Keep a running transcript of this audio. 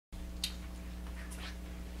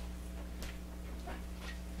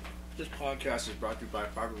This podcast is brought to you by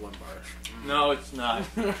 501 Bars. No, it's not.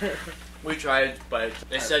 We tried, but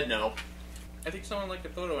they said no. I think someone liked a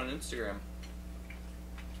photo on Instagram.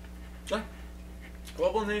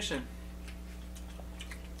 Global Nation.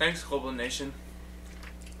 Thanks, Global Nation.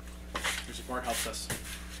 Your support helps us.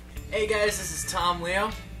 Hey guys, this is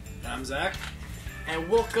TomLeo. I'm Zach. And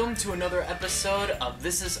welcome to another episode of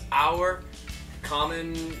This Is Our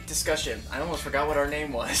Common Discussion. I almost forgot what our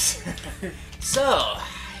name was. So,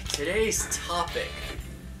 today's topic,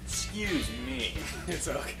 excuse me. It's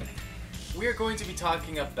okay. We're going to be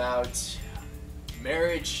talking about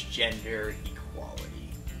marriage gender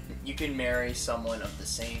equality. You can marry someone of the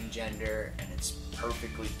same gender and it's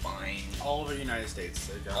perfectly fine. All over the United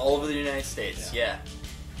States. All over the United States, yeah.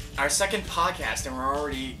 Our second podcast, and we're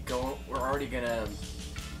already gonna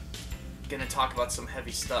talk about some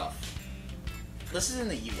heavy stuff. This is in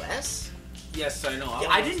the U.S.? Yes, I know.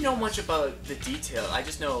 I didn't know much about the detail. I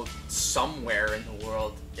just know somewhere in the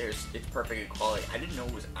world it's perfect equality. I didn't know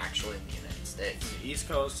it was actually in the United States. From the East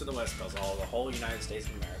Coast to the West Coast, the whole United States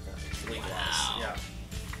of America. It's legalized. Wow. Yeah.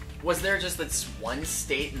 Was there just this one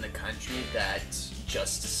state in the country that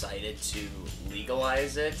just decided to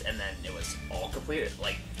legalize it, and then it was all completed?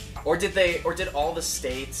 Or did all the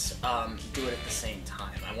states do it at the same time?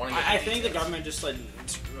 I think the government just like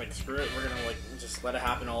screw it. We're gonna just let it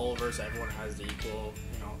happen all over, so everyone has the equal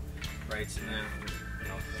rights, and then they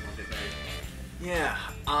won't get married. Yeah.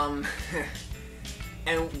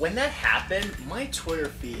 And when that happened, my Twitter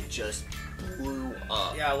feed just blew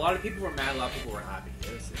up. Yeah, a lot of people were mad. A lot of people were happy.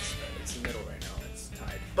 It's the middle right now. It's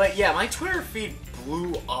tied. But yeah, my Twitter feed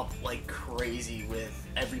blew up like crazy with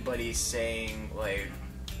everybody saying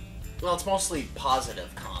well, it's mostly positive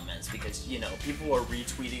comments because, people are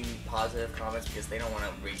retweeting positive comments because they don't want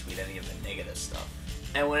to retweet any of the negative stuff.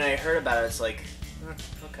 And when I heard about it, it's like,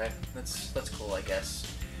 okay, that's cool, I guess.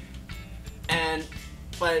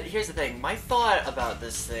 But here's the thing, my thought about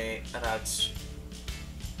this thing, about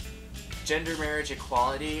gender marriage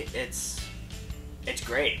equality, it's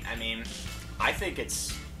great. I mean, I think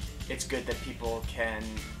it's good that people can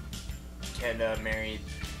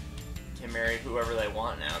marry whoever they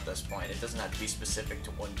want now at this point. It doesn't have to be specific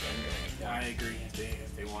to one gender anymore. Yeah, I agree.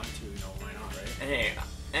 If they want to, why not, right?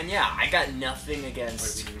 And yeah, I got nothing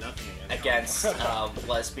against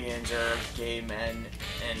lesbians or gay men.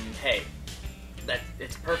 And hey,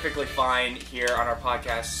 it's perfectly fine here on our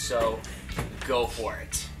podcast. So go for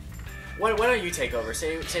it. Why don't you take over?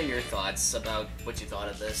 Say your thoughts about what you thought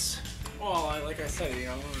of this. Well, like I said, if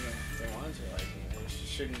they want to, they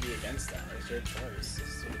shouldn't be against that. It's their choice.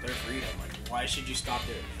 It's their freedom. Why should you stop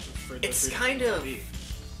it?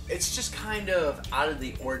 It's just kind of out of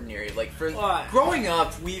the ordinary. Growing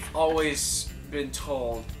up, we've always been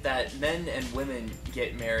told that men and women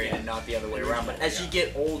get married and not the other way around. But as you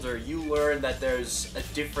get older, you learn that there's a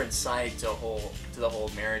different side to the whole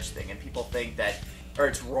marriage thing, and people think that, or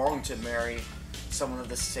it's wrong to marry someone of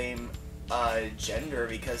the same gender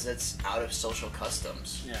because it's out of social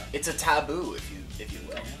customs. Yeah. It's a taboo, if you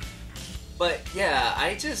will. Yeah. But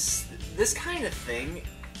yeah, this kind of thing,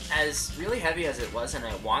 as really heavy as it was, and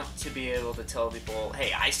I want to be able to tell people,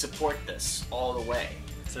 hey, I support this all the way.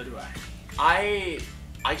 So do I.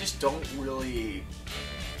 I just don't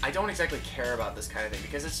exactly care about this kind of thing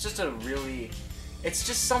because it's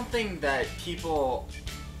just something that people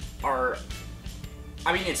are,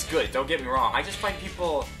 I mean, it's good, don't get me wrong. I just find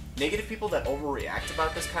negative people that overreact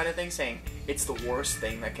about this kind of thing, saying it's the worst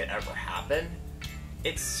thing that could ever happen.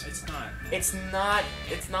 It's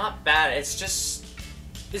not bad. It's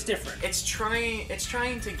different. It's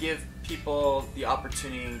trying to give people the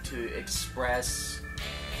opportunity to express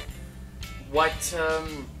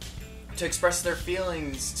to express their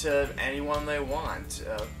feelings to anyone they want,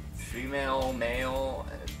 female, male,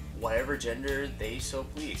 whatever gender they so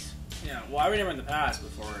please. Yeah. Well, I remember in the past,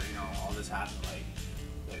 before all this happened,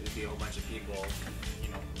 there'd be a whole bunch of people,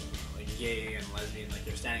 gay and lesbian,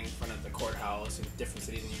 they're standing in front of the courthouse in different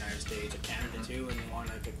cities in the United States, or Canada too, and they want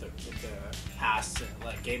to get the pass to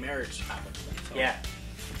let gay marriage happen for them. So yeah.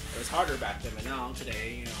 It was harder back then, but now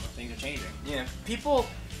today, things are changing. Yeah. People,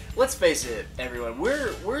 let's face it, everyone,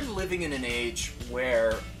 we're living in an age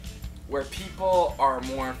where people are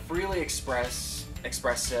more freely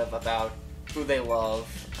expressive about who they love.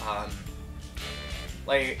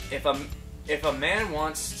 If a man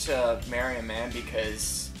wants to marry a man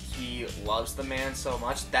because he loves the man so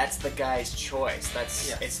much, that's the guy's choice.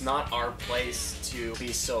 It's not our place to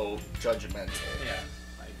be so judgmental. Yeah,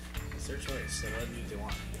 it's their choice. They let them do what they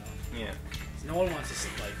want. Yeah. No one wants to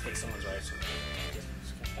take someone's rights from them. Just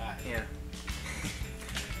cut back. Yeah.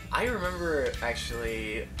 I remember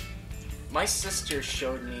actually my sister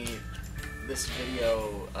showed me this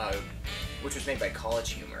video, which was made by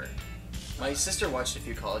College Humor. My sister watched a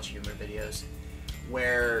few College Humor videos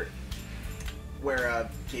where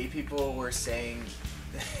gay people were saying...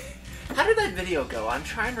 How did that video go? I'm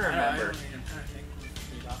trying to remember. I'm trying to think what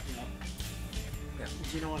you're talking about. Yeah.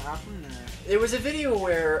 Do you know what happened? It was a video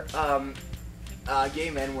where gay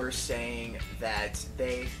men were saying that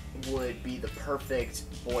they would be the perfect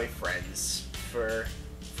boyfriends for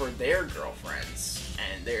their girlfriends,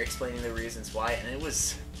 and they're explaining the reasons why, and it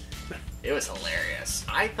was hilarious.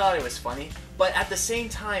 I thought it was funny, but at the same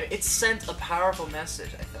time, it sent a powerful message,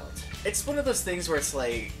 I felt. It's one of those things where it's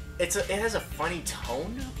like, it has a funny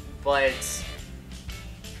tone, but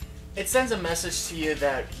it sends a message to you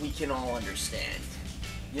that we can all understand.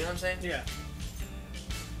 You know what I'm saying? Yeah.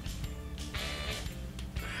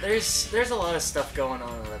 There's a lot of stuff going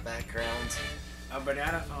on in the background. A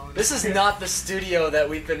banana phone. This is not the studio that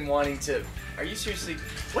we've been wanting to... Are you seriously...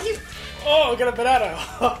 What are you... Oh, I got a banana.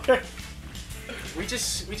 We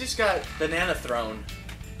just got banana thrown.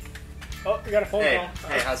 Oh, we got a phone call.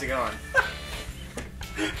 Hey, how's it going?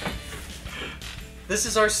 This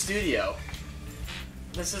is our studio.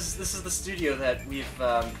 This is the studio that we've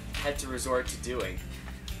had to resort to doing.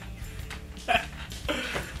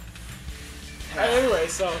 Anyway,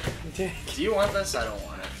 so... Do you want this? I don't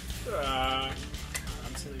want it.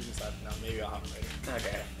 I'm still using this now. Maybe I'll have it later.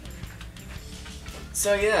 Okay.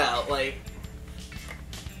 So yeah, like...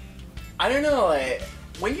 I don't know, like...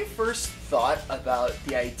 When you first thought about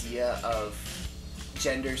the idea of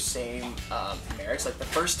gender same marriage, like the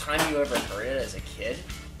first time you ever heard it as a kid,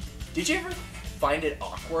 did you ever find it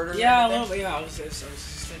awkward or Yeah, anything? a little bit. Yeah, I was just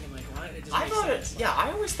thinking like, what? It just I makes thought sense. yeah,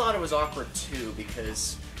 I always thought it was awkward too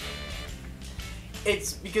because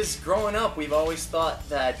growing up we've always thought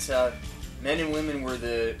that men and women were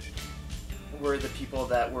the people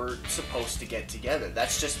that were supposed to get together.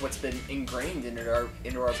 That's just what's been ingrained into our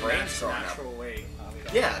brains growing up. Natural way.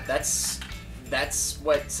 Yeah, that's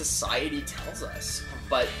what society tells us.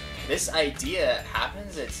 But this idea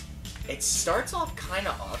happens. It starts off kind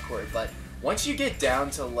of awkward, but once you get down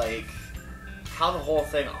to like how the whole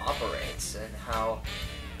thing operates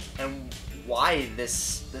and why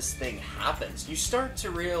this thing happens, you start to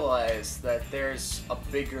realize that there's a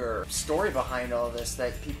bigger story behind all this,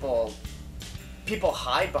 that people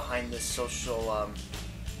hide behind this social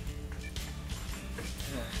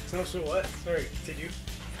Social what? Sorry, continue.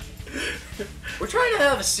 We're trying to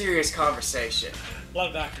have a serious conversation. A lot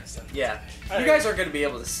of background stuff. Yeah. All You right. guys aren't going to be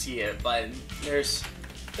able to see it, but there's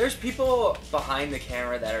people behind the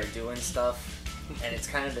camera that are doing stuff, and it's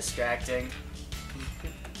kind of distracting.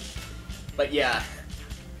 But yeah,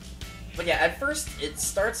 at first it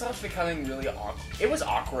starts off becoming really awkward. It was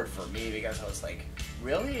awkward for me because I was like,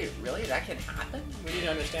 really, that can happen? We need to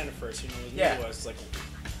understand it first. You know, it was Yeah. new to us. It's like,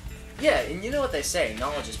 Yeah, and you know what they say,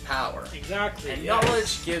 knowledge is power. exactly. And yes.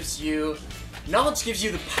 knowledge gives you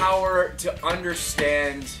the power to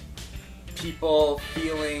understand people,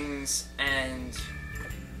 feelings, and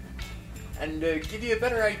give you a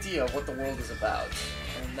better idea of what the world is about.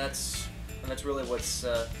 And that's really what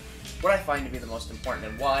I find to be the most important,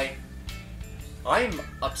 and why I'm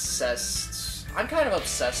kind of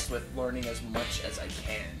obsessed with learning as much as I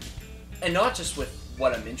can. And not just with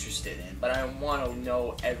what I'm interested in, but I want to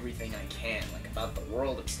know everything I can, like about the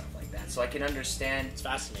world and stuff like that, so I can understand It's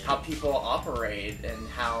fascinating. how people operate and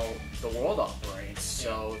how the world operates,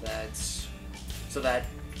 so that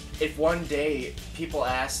if one day people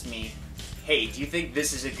ask me, hey, do you think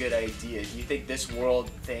this is a good idea? Do you think this world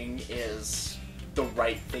thing is the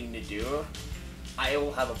right thing to do? I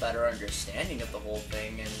will have a better understanding of the whole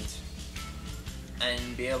thing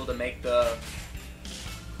and be able to make the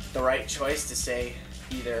right choice to say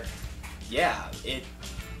either, yeah, it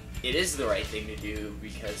is the right thing to do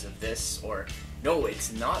because of this, or no,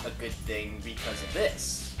 it's not a good thing because of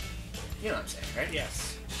this. You know what I'm saying, right?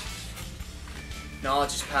 Yes.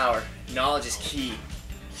 Knowledge is power. Knowledge is key.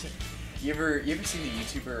 You ever seen the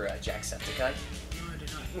YouTuber Jacksepticeye? No, I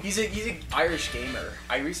did not. He's an Irish gamer.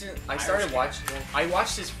 I've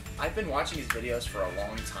been watching his videos for a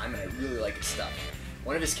long time, and I really like his stuff.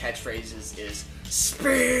 One of his catchphrases is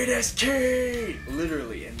 "Speed is key,"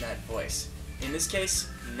 literally in that voice. In this case,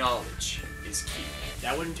 knowledge is key.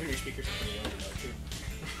 That wouldn't turn your speakers up any older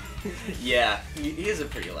though, too. Yeah, he is a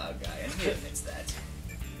pretty loud guy, and he admits that.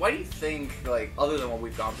 Why do you think, like, other than what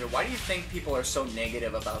we've gone through, why do you think people are so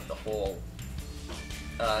negative about the whole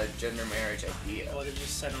gender marriage idea? Well, they're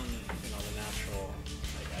just set on, the natural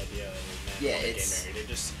idea of men Yeah, wanting to it's- get married.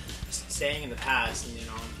 They're just staying in the past, and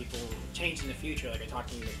people change in the future. Like I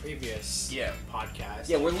talked in the previous podcast.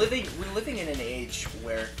 Yeah, we're living in an age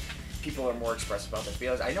where people are more expressive about this.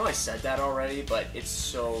 Because I know I said that already, but it's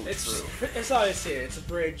so true. It's obviously it's a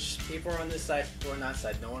bridge. People are on this side, people are on that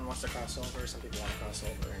side. No one wants to cross over. Some people want to cross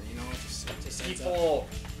over, and you know, it just ends up.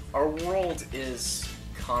 Our world is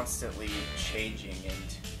constantly changing,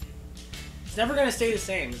 and it's never gonna stay the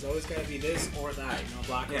same. It's always gonna be this or that. You know,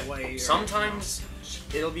 black or white. Sometimes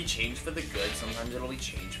it'll be changed for the good. Sometimes it'll be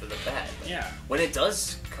changed for the bad. But when it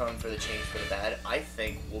does come for the change for the bad, I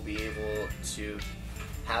think we'll be able to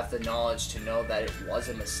have the knowledge to know that it was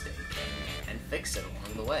a mistake and fix it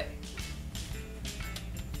along the way.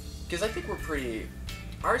 Because I think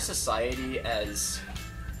our society, as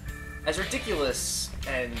ridiculous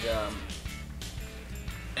and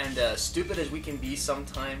stupid as we can be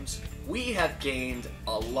sometimes, we have gained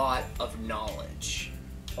a lot of knowledge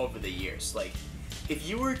over the years. Like, if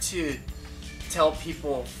you were to tell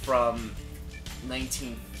people from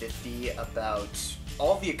 1950 about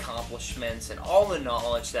all the accomplishments and all the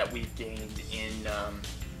knowledge that we've gained in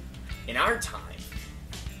our time,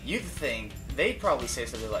 you'd think they'd probably say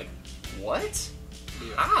something like, "What?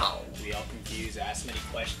 How?" We all confused, ask many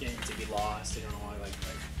questions, to be lost. They don't know why, like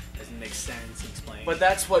doesn't make sense. Explain. But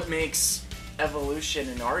that's what makes evolution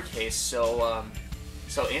in our case so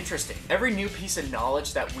interesting. Every new piece of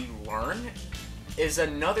knowledge that we learn is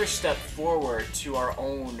another step forward to our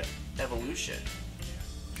own evolution.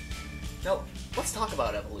 Now, let's talk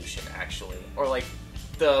about evolution, actually, or like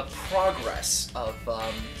the progress of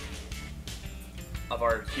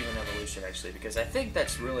our human evolution, actually, because I think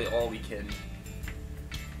that's really all we can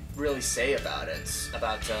really say about it,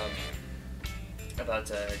 about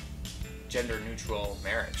gender-neutral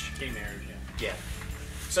marriage. Gay marriage, yeah.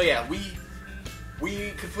 So yeah,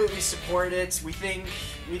 we completely support it. We think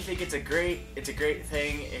it's a great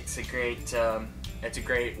thing. It's a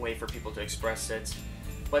great way for people to express it.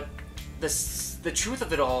 But the truth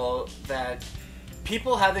of it all, that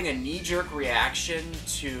people having a knee-jerk reaction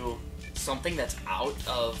to something that's out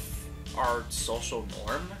of our social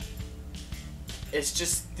norm is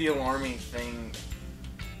just the alarming thing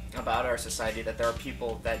about our society, that there are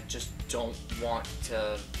people that just don't want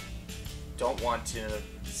to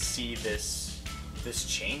see this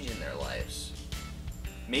change in their lives.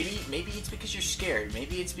 Maybe it's because you're scared.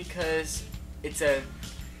 Maybe it's because it's a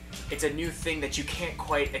new thing that you can't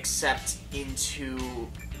quite accept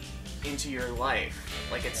into your life.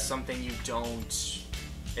 Like, it's something you don't.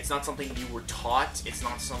 It's not something you were taught. It's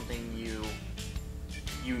not something you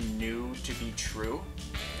knew to be true.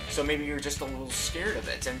 So maybe you're just a little scared of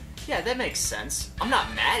it. And yeah, that makes sense. I'm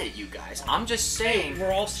not mad at you guys. I'm just saying,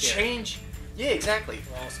 we're all scared. Change. Yeah, exactly.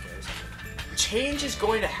 We're all scared. Change is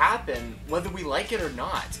going to happen whether we like it or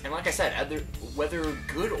not. And like I said, whether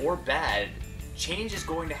good or bad, change is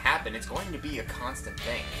going to happen. It's going to be a constant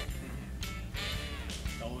thing.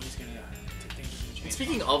 Always gonna change. And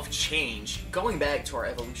speaking of change, going back to our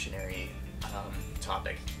evolutionary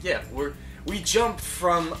topic, yeah, we jumped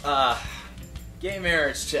from gay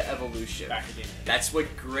marriage to evolution. Back to gay marriage.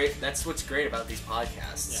 That's what's great about these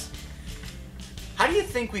podcasts. Yeah. How do you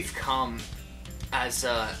think we've come as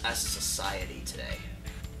a society today?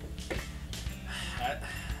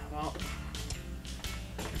 Well,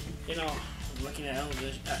 you know, I'm looking at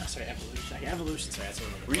evolution. Evolution. Sorry, that's what I'm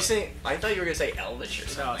looking for. Were you saying? I thought you were gonna say Elvish or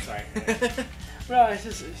something. No, sorry. Well, it's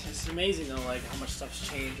just amazing though, like how much stuff's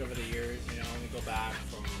changed over the years. You know, we go back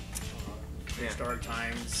from historic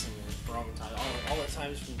times and Roman times, all the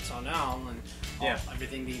times from till now, and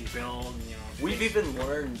everything being built. And, you know, we've even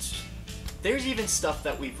learned. There's even stuff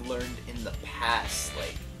that we've learned in the past,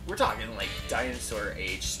 like we're talking like dinosaur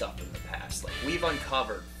age stuff in the past. Like, we've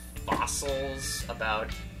uncovered fossils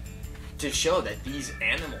to show that these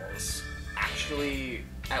animals actually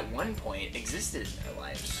at one point existed in their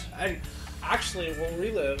lives. And actually, where we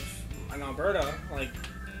live in Alberta, like,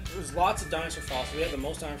 there's lots of dinosaur fossils. We have the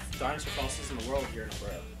most dinosaur fossils in the world here in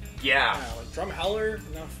Alberta. Yeah. Like Drumheller,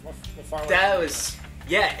 far away. That was,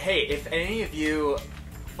 yeah. Hey, if any of you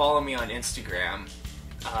follow me on Instagram,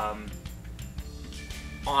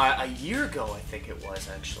 a year ago, I think it was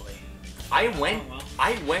actually, I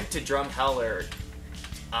went to Drumheller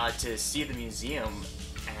to see the museum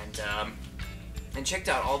and checked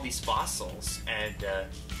out all these fossils, and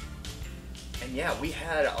yeah,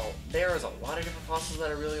 there was a lot of different fossils that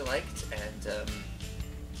I really liked, and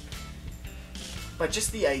but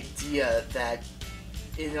just the idea that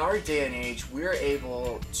in our day and age we're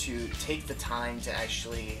able to take the time to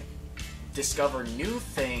actually discover new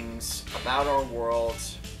things about our world,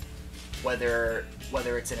 whether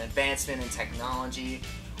it's an advancement in technology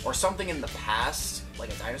or something in the past,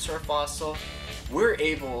 like a dinosaur fossil, we're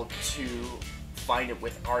able to find it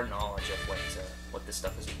with our knowledge of what this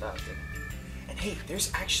stuff is about. And hey, there's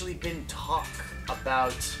actually been talk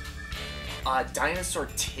about dinosaur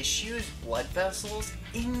tissues, blood vessels,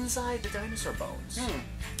 inside the dinosaur bones.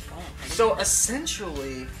 Oh, So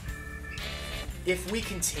essentially, if we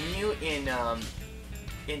continue in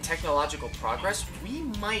technological progress, we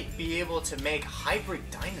might be able to make hybrid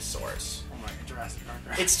dinosaurs. oh my, Jurassic Park.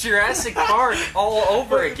 Right? It's Jurassic Park all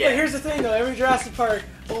over again. But here's the thing, though. Every Jurassic Park,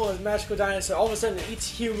 it's a magical dinosaur. All of a sudden, it eats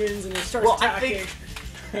humans and it starts attacking.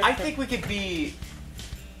 I think we could be.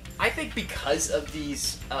 I think because of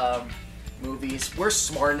these movies, we're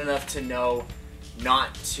smart enough to know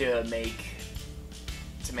not to make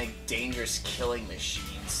dangerous killing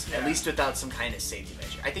machines, at least without some kind of safety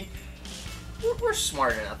measure. I think we're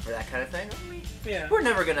smart enough for that kind of thing. We're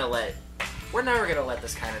never gonna let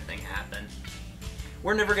this kind of thing happen.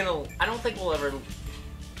 We're never gonna. I don't think we'll ever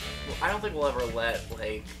let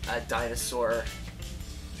like a dinosaur.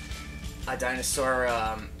 I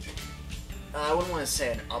wouldn't want to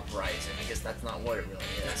say an uprising because that's not what it really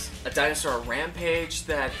is. A dinosaur rampage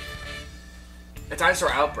a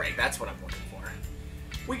dinosaur outbreak. That's what I'm looking for.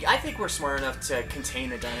 I think we're smart enough to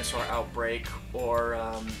contain a dinosaur outbreak, or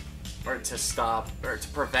to stop or to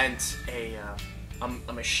prevent a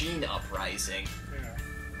machine uprising. Yeah.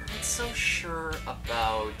 I'm not so sure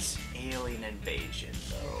about alien invasion,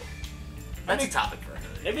 though. That's a topic for another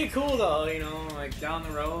day. It'd be cool though, like down the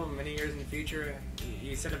road, many years in the future,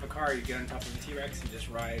 you set up a car, you get on top of a T-Rex and just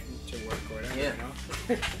ride to work or whatever,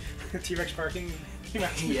 Yeah. T-Rex parking.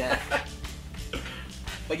 Yeah.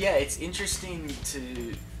 But yeah, it's interesting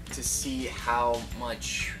to see how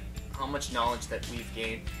much knowledge that we've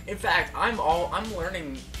gained. In fact, I'm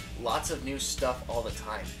learning lots of new stuff all the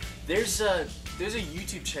time. There's a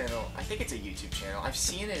YouTube channel. I think it's a YouTube channel. I've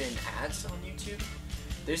seen it in ads on YouTube.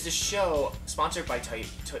 There's this show sponsored by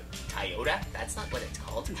Toyota. That's not what it's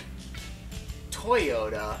called.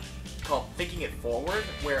 Toyota, called Thinking It Forward,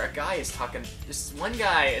 where one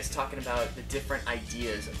guy is talking about the different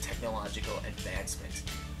ideas of technological advancement.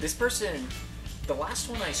 This person, the last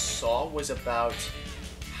one I saw was about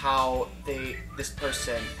how this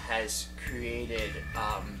person has created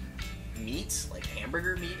meats, like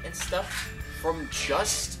hamburger meat and stuff, from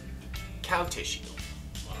just cow tissue.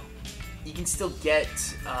 Wow. You can still get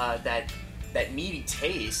that meaty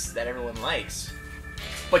taste that everyone likes,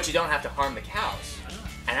 but you don't have to harm the cows.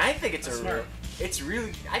 And I think it's I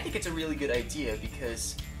think it's a really good idea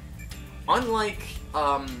because unlike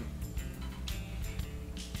I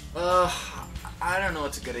don't know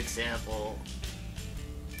what's a good example.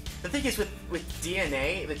 The thing is with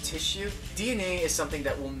DNA, with tissue, DNA is something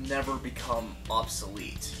that will never become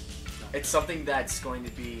obsolete. It's something that's going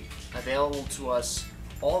to be available to us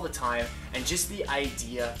all the time, and just the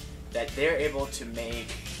idea that they're able to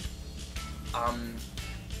make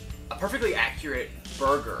a perfectly accurate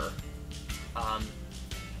burger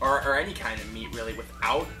or any kind of meat really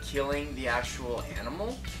without killing the actual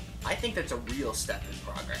animal, I think that's a real step in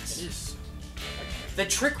progress. It is. The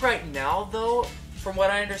trick right now, though, from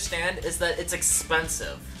what I understand, is that it's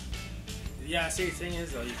expensive. Yeah, see, the thing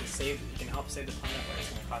is though, you can help save the planet, but it's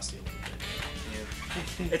gonna cost you a little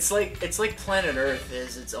bit. It's like Planet Earth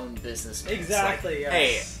is its own business. Exactly. Like,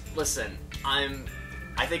 yes. Hey, listen,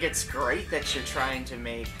 I think it's great that you're trying to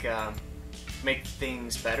make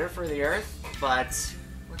things better for the Earth, but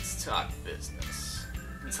let's talk business.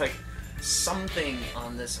 It's like something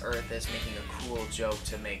on this Earth is making a cool joke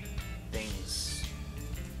to make things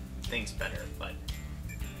better, but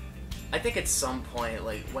I think at some point,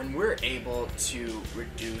 like when we're able to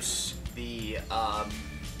reduce the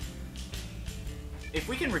if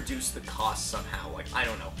we can reduce the cost somehow, like I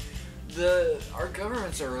don't know, our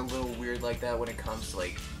governments are a little weird like that when it comes to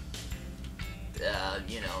like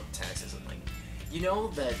taxes and like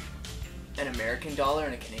that an American dollar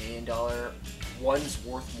and a Canadian dollar, one's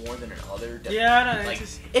worth more than another. Yeah, no, like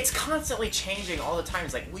it's constantly changing all the time.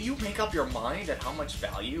 It's like, will you make up your mind at how much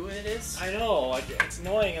value it is? I know, like it's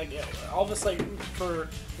annoying. Like all of us, like for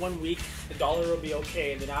 1 week, the dollar will be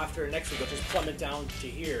okay, and then after next week, it'll just plummet down to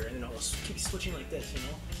here, and then it'll keep switching like this.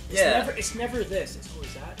 It's never this. It's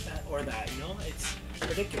always that, or that. It's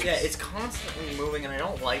ridiculous. Yeah, it's constantly moving, and I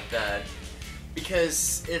don't like that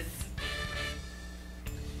because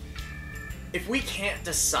if we can't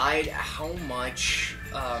decide how much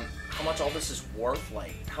all this is worth,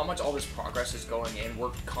 like how much all this progress is going in,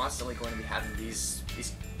 we're constantly going to be having these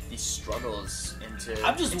struggles into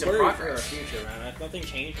I'm just into worried progress. for our future, man. If nothing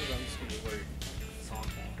changes, I'm just gonna be worried. That's all I'm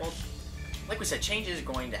saying. Well, like we said, change is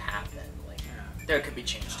going to happen. Like there could be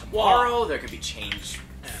change Well, tomorrow. There could be change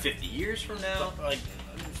 50 years from now. But, like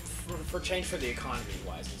for change for the economy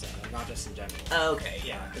wise, I'm saying, like, not just in general. Okay,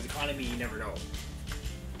 Yeah, because economy, you never know.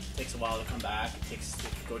 takes a while to come back. It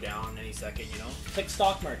could go down any second, you know. It's like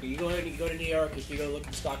stock market. You go to New York, if you go look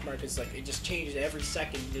at the stock market, it's like it just changes every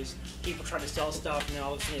second. There's people trying to sell stuff, and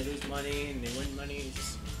all of a sudden they lose money and they win money. It's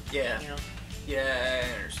just, Yeah. you know. Yeah,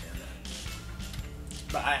 I understand that.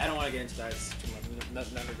 But I don't want to get into that. It's too much.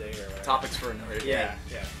 Another day or whatever. Topics for another day. Yeah.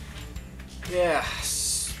 Yeah,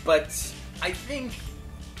 but I think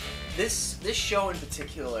this show in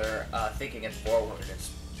particular, Thinking It Forward,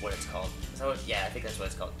 is what it's called. Yeah, I think that's what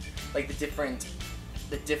it's called. Like the different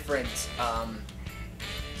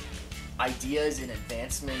ideas and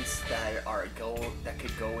advancements that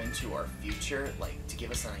could go into our future, like to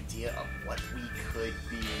give us an idea of what we could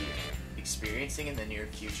be experiencing in the near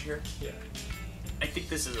future. Yeah. I think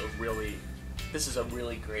this is a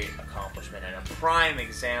really great accomplishment and a prime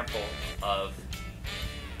example of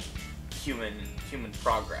human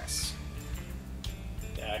progress.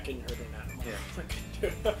 Yeah, I couldn't hurt an animal.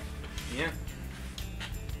 Yeah. Yeah.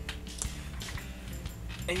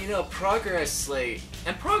 And you know, progress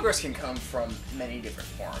can come from many different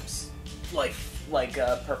forms, like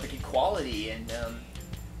perfect equality and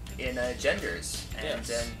in genders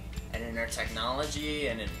and in our technology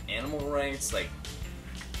and in animal rights. Like,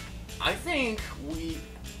 I think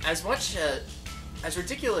as much as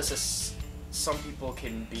ridiculous as some people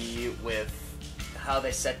can be with how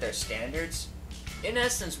they set their standards, in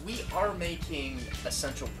essence, we are making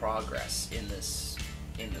essential progress in this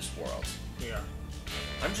world. Yeah.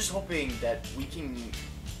 I'm just hoping that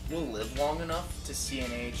we'll live long enough to see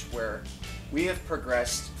an age where we have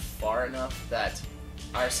progressed far enough that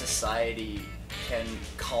our society can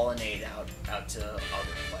colonate out to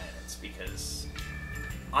other planets, because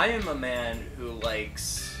I am a man who I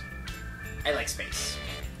like space.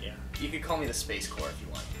 Yeah. You could call me the Space Corps if you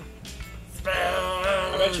want.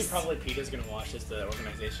 I bet you probably PETA's gonna watch as the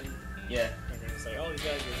organization. Yeah. They're gonna say, "Oh, these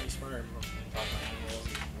guys are really smart and talk about animals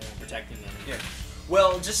and we're protecting them." Yeah.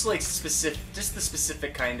 Well, just the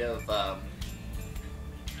specific kind of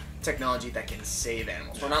technology that can save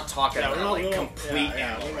animals. We're not talking about complete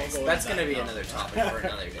animal rights. That's gonna be another topic for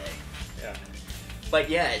another day. Yeah. But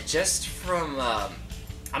yeah, just from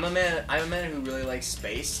I'm a man who really likes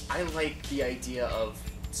space. I like the idea of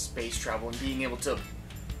space travel and being able to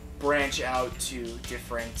branch out to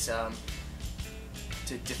different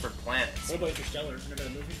planets. What about Interstellar? Remember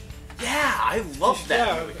that movie? Yeah, I love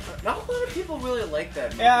that movie. Not a lot of people really like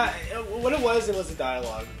that movie. Yeah, what it was a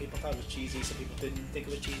dialogue. People thought it was cheesy, so people didn't think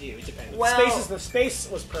it was cheesy. It was dependent. Well, the space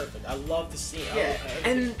was perfect. I love the scene. Yeah,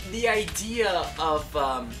 and the idea of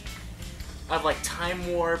like time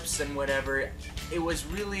warps and whatever, it was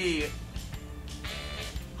really.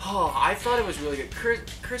 Oh, I thought it was really good.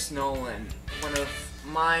 Chris Nolan, one of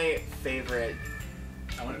my favorite.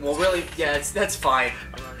 Well, really, yeah, that's fine.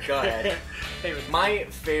 Go ahead. It's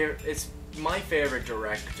my favorite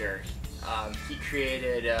director. He's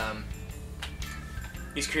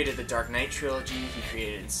created the Dark Knight trilogy. He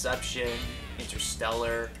created Inception,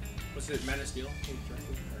 Interstellar. Was it Man of Steel?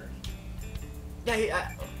 Yeah,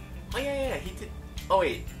 he did. Oh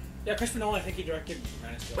wait. Yeah, Christopher Nolan, I think he directed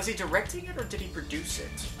Man of Steel. Was he directing it or did he produce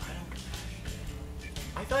it?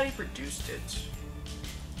 I thought he produced it.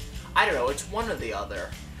 I don't know, it's one or the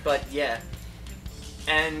other. But yeah.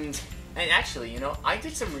 And actually, you know, I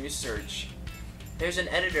did some research. There's an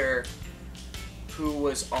editor who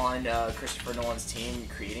was on Christopher Nolan's team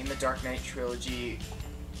creating the Dark Knight trilogy.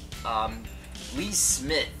 Lee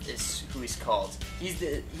Smith is who he's called. He's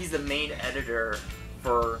the main editor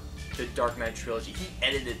for the Dark Knight trilogy. He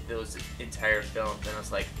edited those entire films, and I was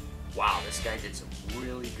like, wow, this guy did some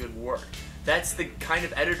really good work. That's the kind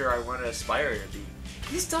of editor I want to aspire to be.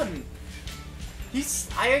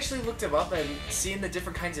 I actually looked him up and seen the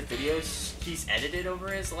different kinds of videos he's edited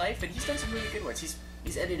over his life, and he's done some really good ones.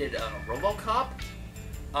 He's edited RoboCop,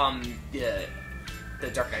 the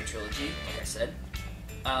Dark Knight trilogy, like I said,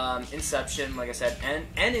 Inception, like I said,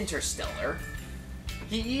 and Interstellar.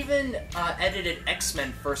 He even edited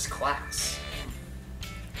X-Men First Class.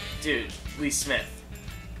 Dude, Lee Smith,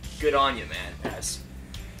 good on you, man.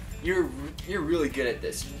 You're really good at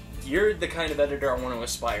this. You're the kind of editor I want to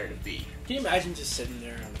aspire to be. Can you imagine just sitting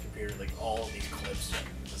there on the computer, like all of these clips,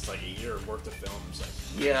 just like a year worth of films? Like,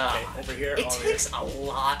 yeah. Okay, over here. It takes a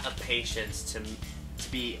lot of patience to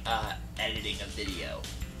be editing a video,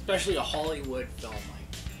 especially a Hollywood film,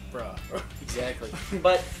 like, bruh. Exactly.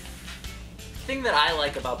 But the thing that I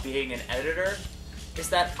like about being an editor is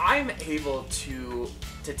that I'm able to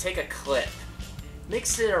take a clip,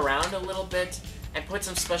 mix it around a little bit, and put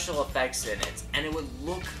some special effects in it, and it would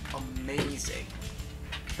look amazing.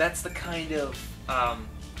 That's the kind of,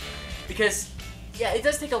 because, yeah, it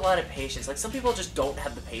does take a lot of patience. Like, some people just don't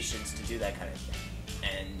have the patience to do that kind of thing.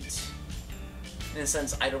 And In a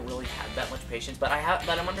sense, I don't really have that much patience, but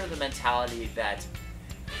I'm under the mentality that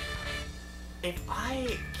if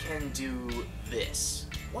I can do this,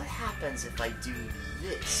 what happens if I do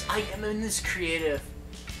this? I am in this creative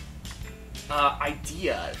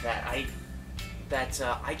idea that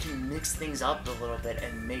I can mix things up a little bit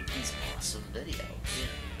and make these awesome videos. Yeah.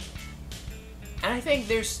 And I think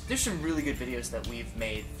there's some really good videos that we've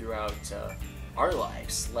made throughout our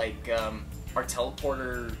lives, like our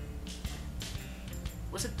teleporter.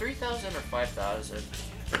 Was it 3,000 or 5,000?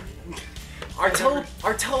 Our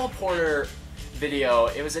teleporter video.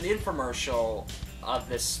 It was an infomercial of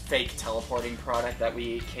this fake teleporting product that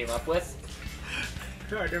we came up with.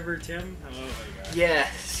 I remember Tim. Oh my god.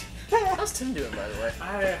 Yes. How's Tim doing, by the way?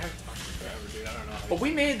 I have talked to him forever, dude. I don't know. But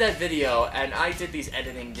we made that video, and I did these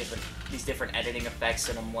different editing effects,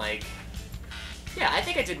 and I'm like, yeah, I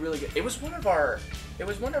think I did really good. It was one of our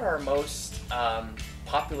most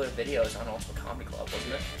popular videos on Ultimate Comedy Club,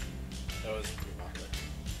 wasn't it? That was pretty popular.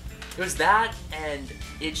 It was that and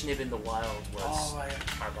Ijnib in the Wild was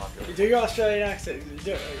our popular. You do your Australian accent.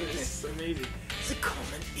 It's amazing. It's a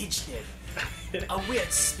common Ijnib, a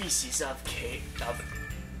weird species of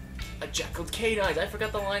a jackaled canines. I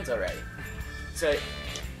forgot the lines already. So,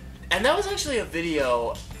 and that was actually a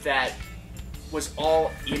video that was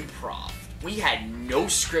all improv. We had no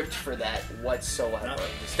script for that whatsoever.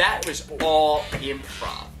 That was all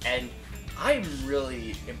improv, and I'm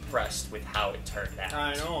really impressed with how it turned out.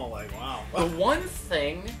 I know, like wow. The one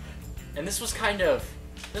thing, and this was kind of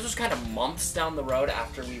months down the road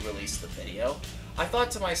after we released the video, I thought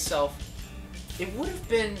to myself, it would have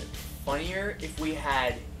been funnier if we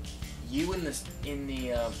had you in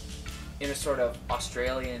a sort of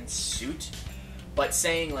Australian suit, but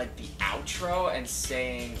saying like the outro and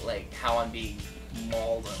saying like how I'm being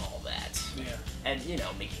mauled and all that. Yeah. And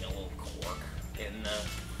making a little quirk in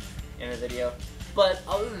the video. But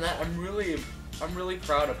other than that, I'm really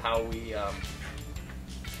proud of how we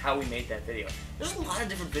made that video. There's a lot of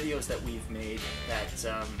different videos that we've made that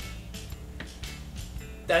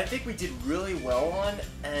I think we did really well on,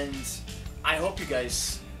 and I hope you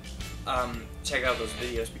guys check out those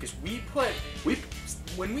videos, because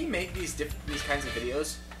when we make these kinds of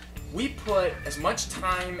videos, we put as much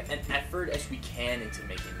time and effort as we can into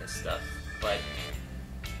making this stuff. But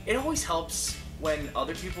it always helps when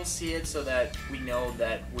other people see it, so that we know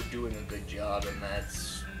that we're doing a good job and that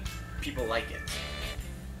people like it.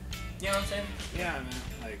 You know what I'm saying? Yeah, man.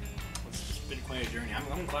 Like, it's been quite a journey.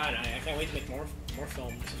 I'm glad. I can't wait to make more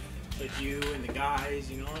films with you and the guys.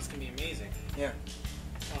 It's gonna be amazing. Yeah.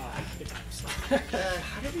 Good times.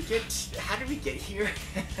 How did we get here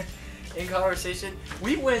in conversation?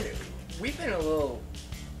 We've been a little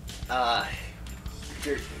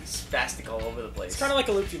spastic all over the place. It's kind of like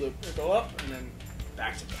a loop-de-loop. Go up and then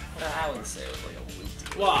back to back. I wouldn't say it was like a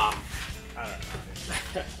loop-de-loop. Wow. I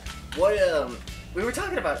don't know. We were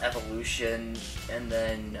talking about evolution, and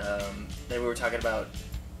then we were talking about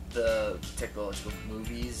the technological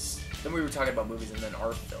movies. Then we were talking about movies, and then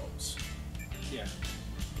art films. Yeah.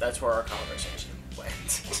 That's where our conversation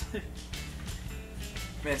went.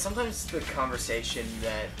 Man, sometimes the conversation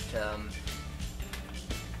that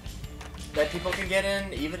people can get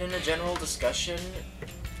in, even in a general discussion,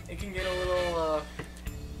 it can get a little,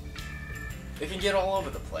 it can get all over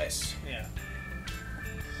the place. Yeah.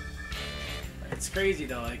 It's crazy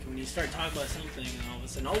though, like when you start talking about something and all of a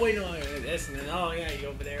sudden, oh wait, no, this, and then oh yeah, you go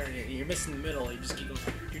over there and you're missing the middle. You just keep going,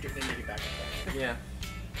 do your thing, make it back and forth. Yeah.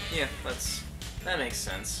 Yeah, that makes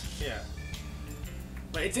sense. Yeah.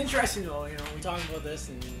 But it's interesting though, we talking about this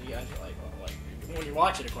and you guys are like, well, like when you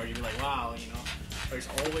watch it, of course, you'd be like, wow, there's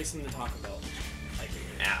always something to talk about. Like,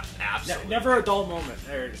 yeah, absolutely. Never a dull moment.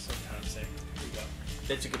 There's something I'm saying. Here you go.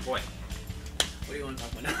 That's a good point. What do you want to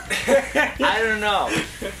talk about now? I don't know.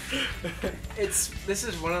 This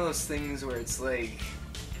is one of those things where it's like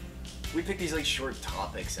we pick these like short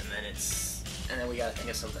topics and then we gotta think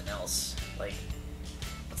of something else. Like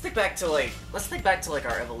let's think back to like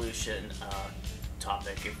our evolution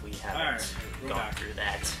topic if we haven't gone through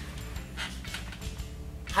that.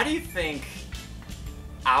 How do you think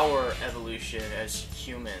our evolution as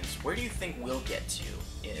humans, where do you think we'll get to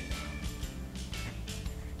in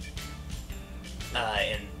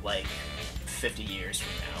like 50 years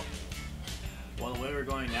from now? Well, the way we're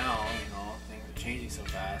going now, things are changing so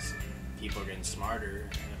fast, and people are getting smarter,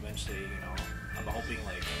 and eventually, I'm hoping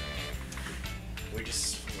like we're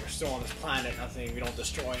still on this planet, we don't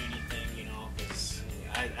destroy anything, because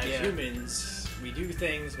as humans, we do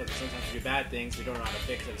things, but sometimes we do bad things, we don't know how to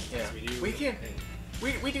fix it, sometimes we do.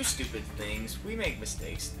 We do stupid things. We make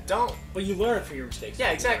mistakes. Don't. But you learn from your mistakes.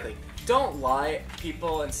 Yeah, exactly. Don't lie,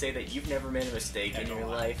 people, and say that you've never made a mistake in your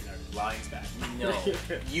life. Lying's bad. No,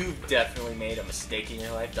 you've definitely made a mistake in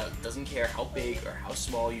your life. Doesn't care how big or how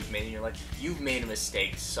small you've made in your life. You've made a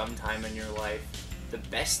mistake sometime in your life. The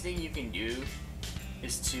best thing you can do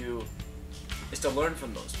is to learn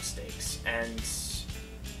from those mistakes. And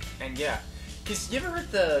yeah, because you ever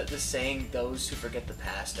heard the saying, "Those who forget the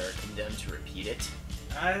past are condemned to repeat it"?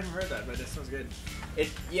 I haven't heard that, but that sounds good.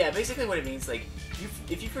 Basically what it means, like,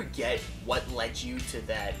 if you forget what led you to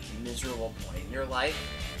that miserable point in your life,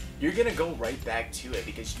 you're gonna go right back to it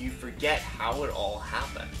because you forget how it all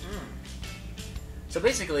happened. So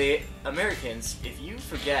basically, Americans, if you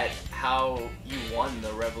forget how you won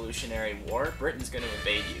the Revolutionary War, Britain's gonna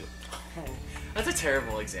invade you. That's a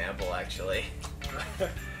terrible example, actually.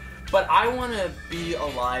 But I want to be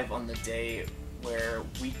alive on the day where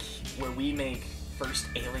we make first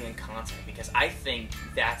alien contact, because I think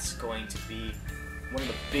that's going to be one of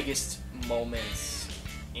the biggest moments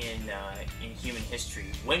in human history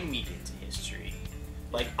when we get to history.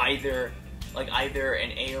 Like either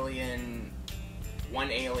an alien,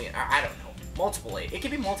 one alien, or I don't know, multiple. It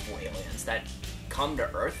could be multiple aliens that come to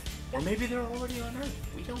Earth, or maybe they're already on Earth.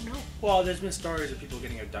 We don't know. Well, there's been stories of people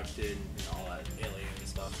getting abducted and all that alien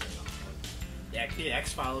stuff. Yeah, the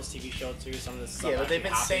X-Files TV show too. Some of this stuff. Yeah, but they've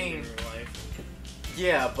been saying. In real life.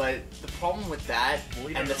 Yeah, but the problem with that,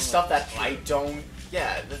 and the stuff that I don't...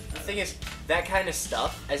 Yeah, the thing is, that kind of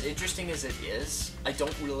stuff, as interesting as it is, I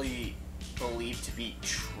don't really believe to be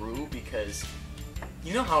true, because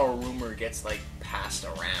you know how a rumor gets, like, passed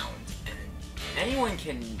around, and anyone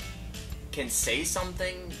can say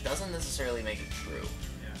something, doesn't necessarily make it true.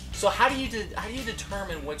 Yeah. So how do you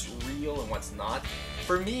determine what's real and what's not?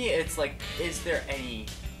 For me, it's like, is there any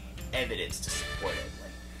evidence to support it?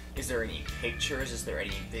 Is there any pictures? Is there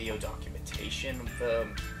any video documentation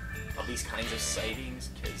of these kinds of sightings?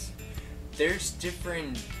 Because there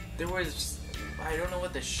was, I don't know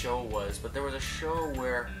what the show was, but there was a show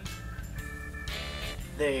where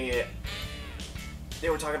they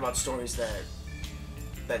were talking about stories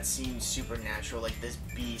that seemed supernatural, like this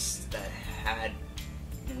beast that had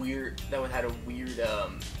a weird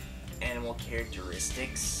animal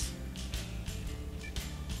characteristics.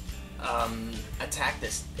 Attacked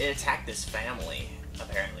this family,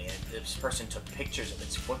 apparently, and this person took pictures of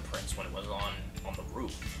its footprints when it was on the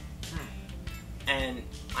roof. And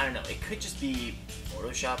I don't know, it could just be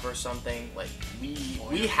Photoshop or something. Like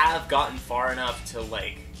we have gotten far enough to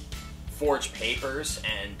like forge papers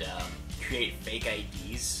and create fake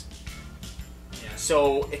IDs. Yeah.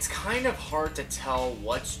 So it's kind of hard to tell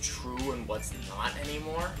what's true and what's not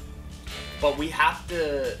anymore. But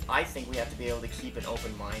I think we have to be able to keep an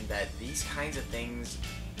open mind that these kinds of things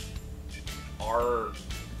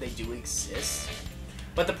they do exist.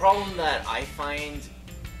 But the problem that I find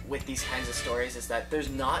with these kinds of stories is that there's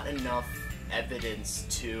not enough evidence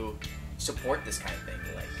to support this kind of thing.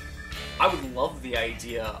 Like, I would love the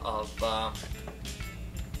idea of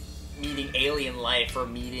meeting alien life or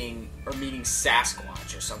meeting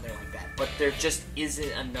Sasquatch or something like that. But there just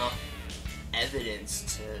isn't enough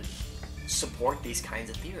evidence to support these kinds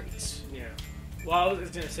of theories. Yeah. Well, I was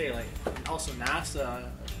gonna say, like, also NASA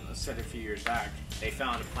said a few years back they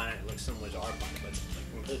found a planet that looks similar to our planet, but it's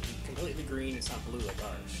like completely green. It's not blue like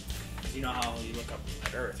ours. You know how you look up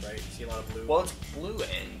at Earth, right? You see a lot of blue. Well, it's blue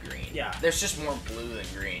and green. Yeah. There's just more blue than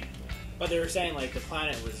green. But they were saying like the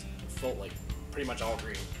planet was full, like pretty much all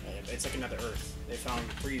green. It's like another Earth. They found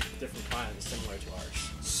 3 different planets similar to ours.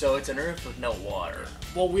 So it's an Earth with no water.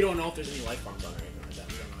 Well, we don't know if there's any life forms on it or anything like that.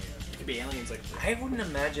 We don't know yet. It could be aliens like. I wouldn't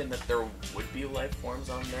imagine that there would be life forms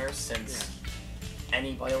on there, since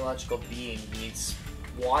any biological being needs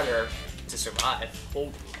water to survive.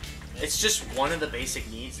 Well, it's just one of the basic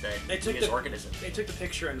needs that we as organisms. They took the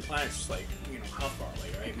picture and the planet's just like, you know, how far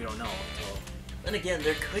away, right? We don't know until. And again,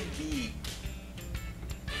 there could be,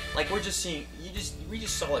 like, we're just seeing, we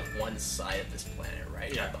just saw like one side of this planet,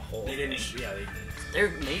 right? Yeah. Not the whole they thing. didn't. Yeah.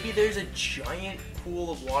 Maybe there's a giant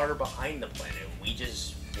pool of water behind the planet. We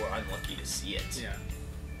just were unlucky to see it. Yeah.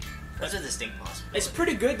 That's a distinct possibility. It's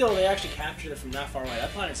pretty good though. They actually captured it from that far away. That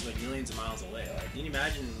planet's like millions of miles away. Like, can you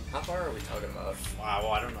imagine? How far are we talking about? Wow.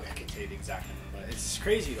 Well, I don't know. I can't tell you the exact number, but it's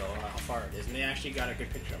crazy though how far it is. And they actually got a good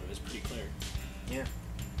picture of it. It's pretty clear. Yeah.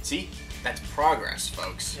 See, that's progress,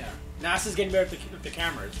 folks. Yeah. NASA's getting better with the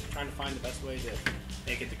cameras, trying to find the best way to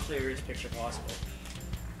make it the clearest picture possible.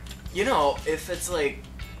 You know, if it's like,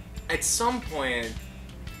 at some point,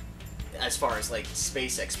 as far as like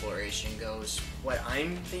space exploration goes, what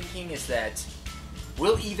I'm thinking is that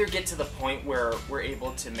we'll either get to the point where we're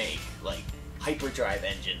able to make like hyperdrive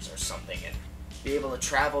engines or something and be able to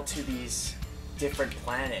travel to these different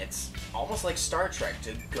planets, almost like Star Trek,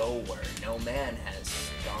 to go where no man has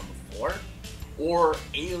gone before, or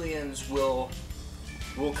aliens will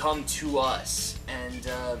come to us and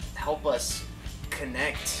help us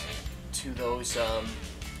connect to those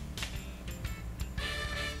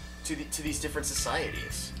to these different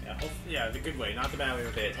societies. Yeah, the good way, not the bad way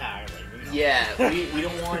where they attack. Like, you know. Yeah, we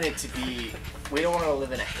don't want it to be. We don't want to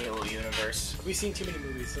live in a Halo universe. We've seen too many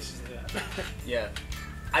movies such as that. Yeah,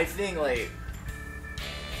 I think like,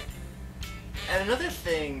 and another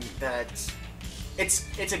thing that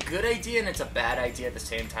it's a good idea and it's a bad idea at the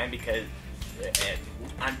same time because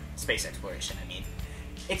on space exploration, I mean,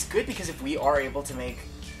 it's good because if we are able to make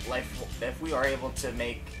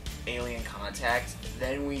alien contact,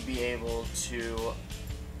 then we'd be able to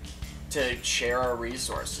share our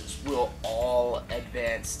resources. We'll all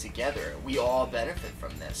advance together. We all benefit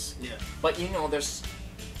from this. Yeah. But you know, there'd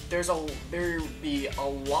be a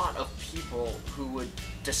lot of people who would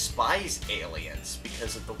despise aliens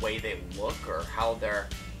because of the way they look or how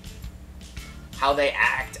they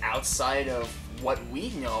act outside of what we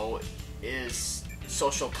know is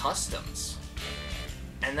social customs.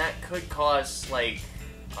 And that could cause like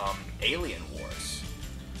alien wars.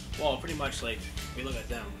 Well, pretty much like we look at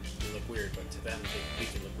them, we look weird, but to them, we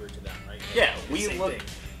can look weird to them, right? Yeah, Like, we same look. thing.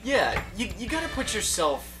 Yeah, you gotta put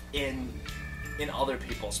yourself in other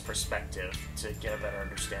people's perspective to get a better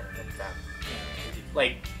understanding of them. Yeah,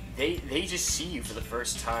 Like they just see you for the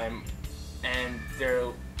first time, and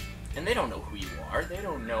they don't know who you are. They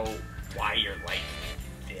don't know why you're like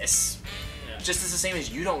this. yeah. Just as the same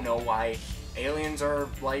as you don't know why aliens are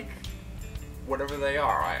like whatever they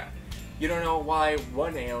are. You don't know why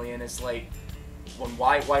one alien is like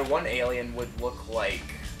why one alien would look like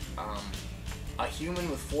a human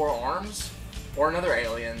with 4 arms, or another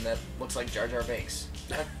alien that looks like Jar Jar Binks.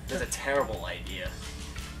 That's a terrible idea.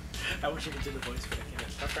 I wish I could do the voice, but I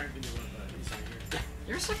can't. I'm trying to do one, but he's not here.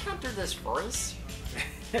 You're so counter this voice.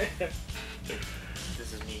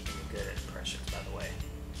 This is me being good at impressions, by the way.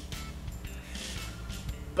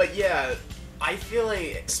 But yeah, I feel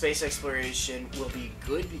like space exploration will be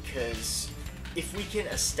good because if we can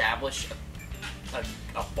establish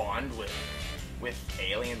a bond with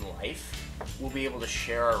alien life, we'll be able to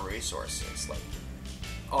share our resources. Like,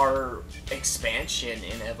 our expansion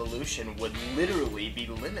in evolution would literally be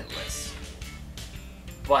limitless.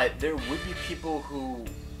 But there would be people who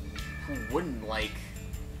wouldn't like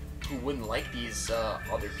these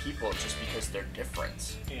other people just because they're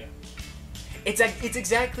different. Yeah. It's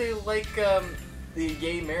exactly like the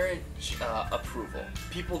gay marriage approval.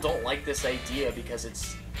 People don't like this idea because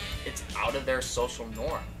it's out of their social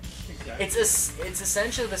norm. Exactly. It's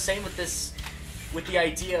essentially the same with the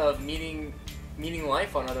idea of meeting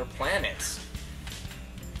life on other planets.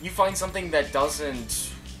 You find something that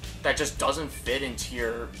just doesn't fit into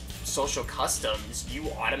your social customs,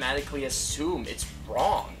 you automatically assume it's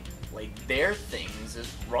wrong. Like, their things is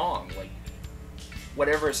wrong. Like,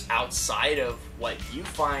 whatever's outside of what you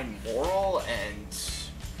find moral and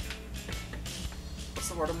what's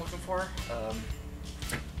the word I'm looking for?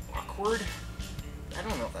 Awkward? I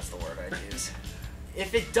don't know if that's the word I'd use.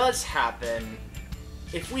 If it does happen,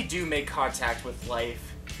 if we do make contact with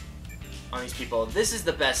life on these people, this is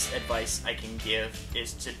the best advice I can give,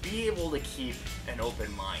 is to be able to keep an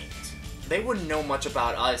open mind. They wouldn't know much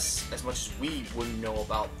about us as much as we wouldn't know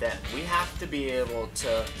about them. We have to be able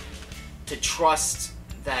to trust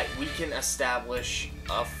that we can establish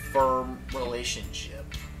a firm relationship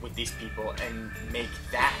with these people and make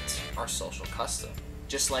that our social custom.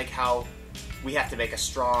 Just like how we have to make a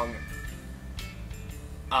strong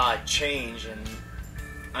change in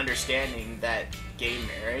understanding that gay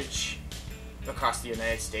marriage across the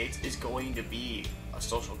United States is going to be a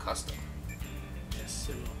social custom. Yes,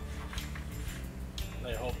 it will.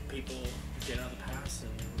 I hope people get out of the past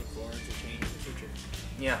and look forward to change in the future.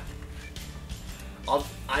 Yeah.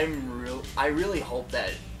 I really hope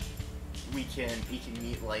that we can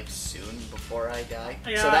meet life soon before I die.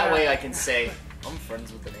 Yeah. So that way I can say I'm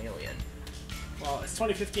friends with an alien. Well, it's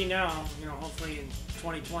 2015 now. You know, hopefully in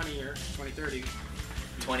 2020 or 2030.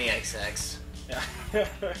 20XX. Yeah.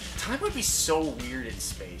 Time would be so weird in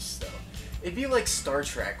space, though. It'd be like Star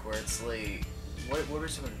Trek, where it's like, what are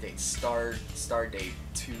some of the dates? Star date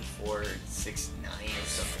 2469 or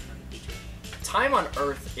something. Time on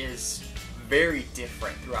Earth is very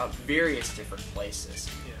different throughout various different places.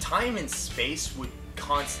 Yeah. Time in space would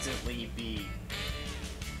constantly be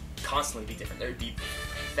different. There would be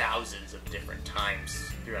thousands of different times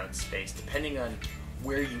throughout space, depending on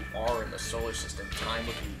where you are in the solar system. Time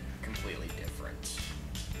would be completely different.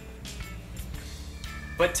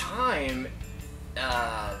 But time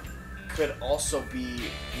could also be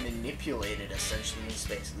manipulated essentially in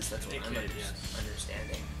space. At least that's what I'm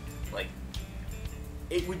understanding. Like,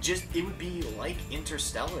 it would be like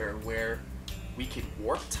Interstellar, where we can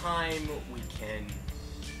warp time,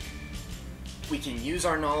 we can use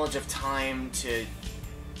our knowledge of time to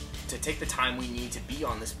take the time we need to be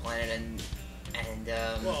on this planet and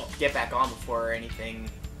get back on before any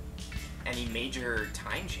major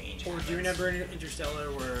time change happens. Do you remember in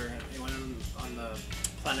Interstellar where they went on the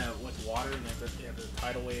planet with water and they have the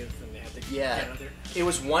tidal wave and they had to get out there? It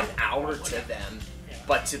was 1 hour to them,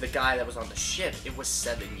 but to the guy that was on the ship, it was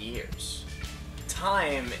 7 years.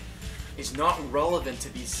 Time is not relevant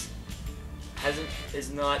to these.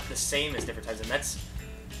 Is not the same as different times, and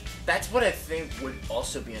that's what I think would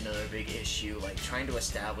also be another big issue, like trying to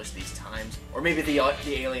establish these times, or maybe the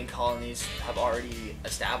alien colonies have already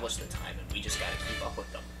established the time and we just gotta keep up with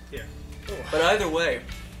them. Yeah. Ooh. But either way,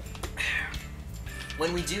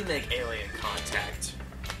 when we do make alien contact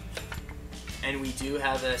and we do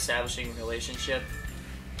have an establishing relationship,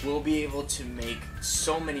 we'll be able to make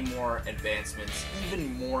so many more advancements,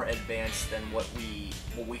 even more advanced than what we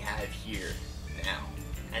have here now,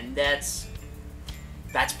 and that's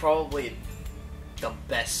probably the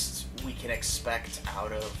best we can expect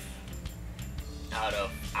out of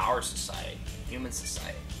our society, human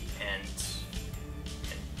society, and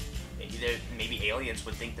maybe aliens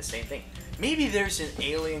would think the same thing. Maybe there's an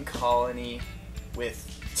alien colony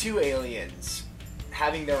with 2 aliens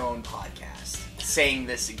having their own podcast, saying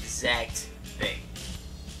this exact thing.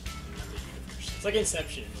 It's like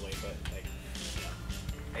Inception in a way, but like,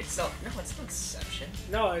 it's not Inception.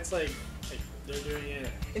 No, it's like they're doing it.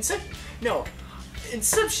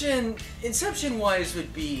 Inception wise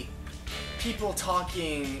would be people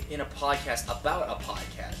talking in a podcast about a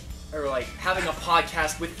podcast, or like having a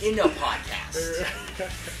podcast within a podcast.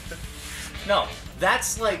 No,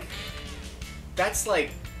 that's like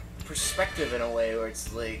perspective in a way where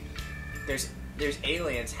it's like there's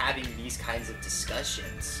aliens having these kinds of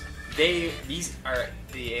discussions. These are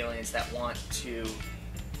the aliens that want to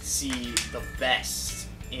see the best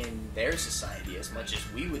in their society as much as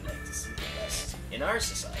we would like to see the best in our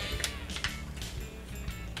society.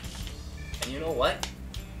 And you know what?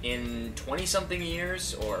 In 20-something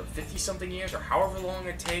years, or 50-something years, or however long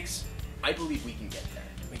it takes, I believe we can get there.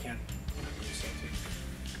 We can.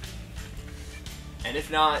 And if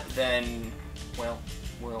not, then, well,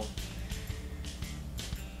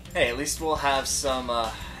 hey, at least we'll have some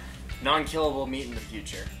non-killable meat in the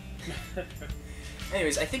future.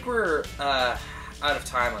 Anyways, I think we're out of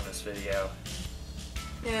time on this video.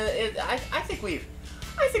 Yeah, I think we've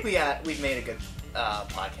made a good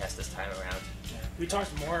podcast this time around. Yeah. We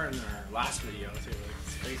talked more in our last video too.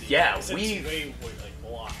 It's crazy. Yeah, we way like a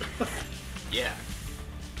lot. Yeah.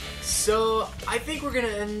 So I think we're gonna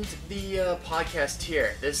end the podcast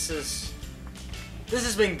here. This has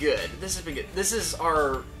been good. This is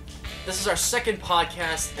our second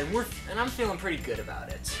podcast, and I'm feeling pretty good about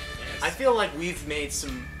it. Yes. I feel like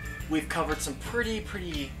we've covered some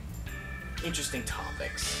pretty interesting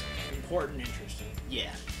topics. Important, interesting.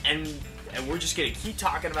 Yeah, and we're just gonna keep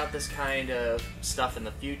talking about this kind of stuff in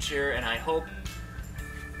the future, and I hope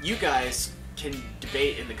you guys can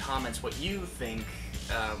debate in the comments what you think.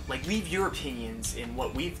 Like, leave your opinions in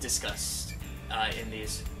what we've discussed in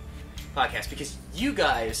these podcasts, because you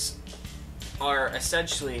guys are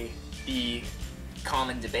essentially the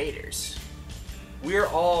common debaters.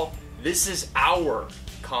 This is our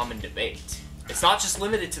common debate. It's not just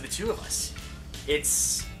limited to the two of us.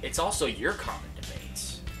 It's also your common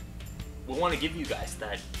debate. We want to give you guys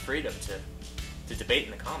that freedom to debate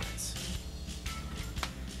in the comments.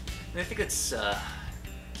 And I think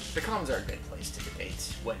the comments are a good place to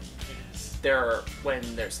debate when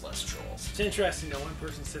there's less trolls. It's interesting that one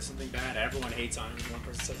person says something bad, everyone hates on it, and one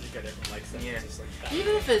person says something good, everyone likes them. Yeah. It's just like that.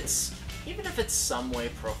 Even if it's some way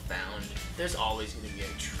profound, there's always going to be a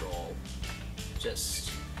troll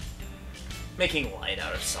just making light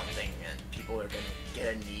out of something, and people are going to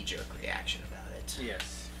get a knee-jerk reaction about it.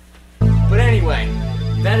 Yes. But anyway,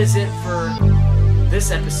 that is it for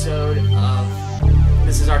this episode of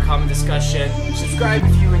This Is Our Common Discussion. Subscribe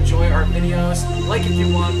if you enjoy our videos, like if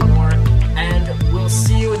you want more, and we'll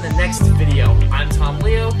see you in the next video. I'm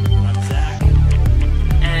TomLeo. I'm Zach.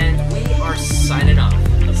 And we are signing off.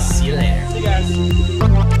 Bye-bye. See you later. See you guys.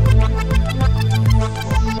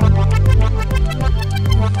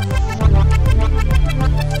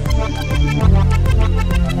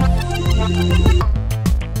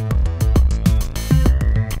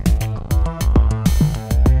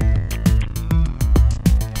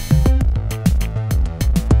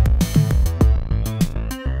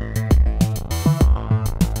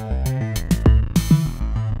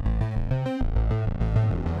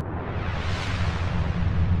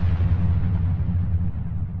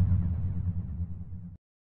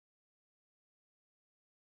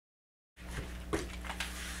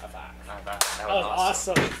 That was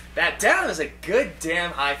awesome. That down was a good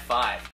damn high five.